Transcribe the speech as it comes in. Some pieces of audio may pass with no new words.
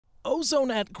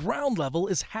Ozone at ground level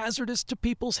is hazardous to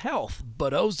people's health,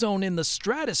 but ozone in the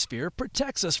stratosphere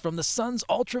protects us from the sun's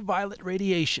ultraviolet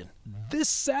radiation. This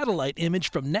satellite image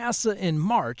from NASA in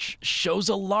March shows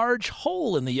a large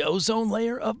hole in the ozone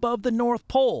layer above the North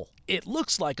Pole. It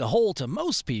looks like a hole to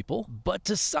most people, but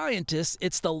to scientists,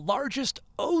 it's the largest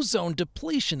ozone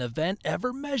depletion event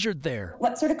ever measured there.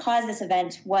 What sort of caused this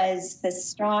event was the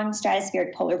strong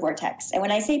stratospheric polar vortex. And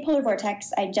when I say polar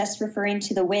vortex, I'm just referring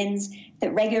to the winds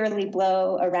that regularly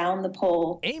blow around the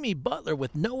pole. Amy Butler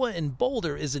with NOAA in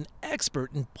Boulder is an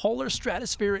expert in polar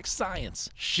stratospheric science.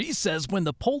 She says when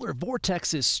the polar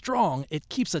vortex is strong, it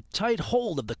keeps a tight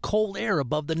hold of the cold air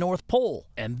above the North Pole.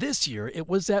 And this year, it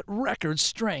was at record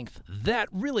strength. That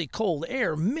really cold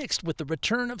air mixed with the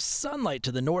return of sunlight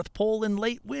to the North Pole in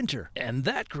late winter, and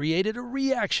that created a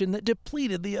reaction that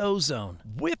depleted the ozone.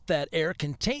 With that air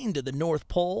contained to the North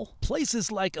Pole,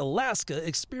 places like Alaska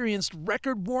experienced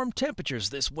record warm temperatures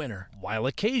this winter, while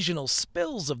occasional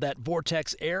spills of that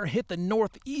vortex air hit the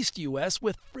northeast U.S.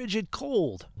 with frigid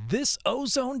cold. This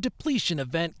ozone depletion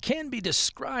event can be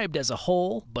described as a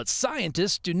hole, but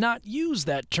scientists do not use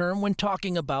that term when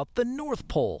talking about the North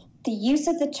Pole. The use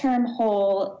of the term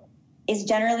hole is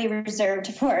generally reserved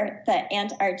for the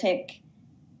Antarctic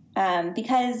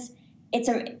because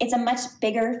it's a much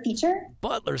bigger feature.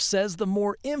 Butler says the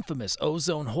more infamous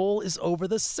ozone hole is over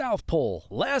the South Pole.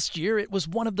 Last year, it was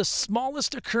one of the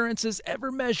smallest occurrences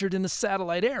ever measured in the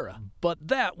satellite era, but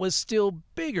that was still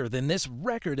bigger than this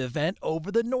record event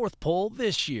over the North Pole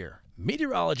this year.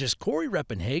 Meteorologist Cory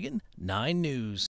Reppenhagen, 9 News.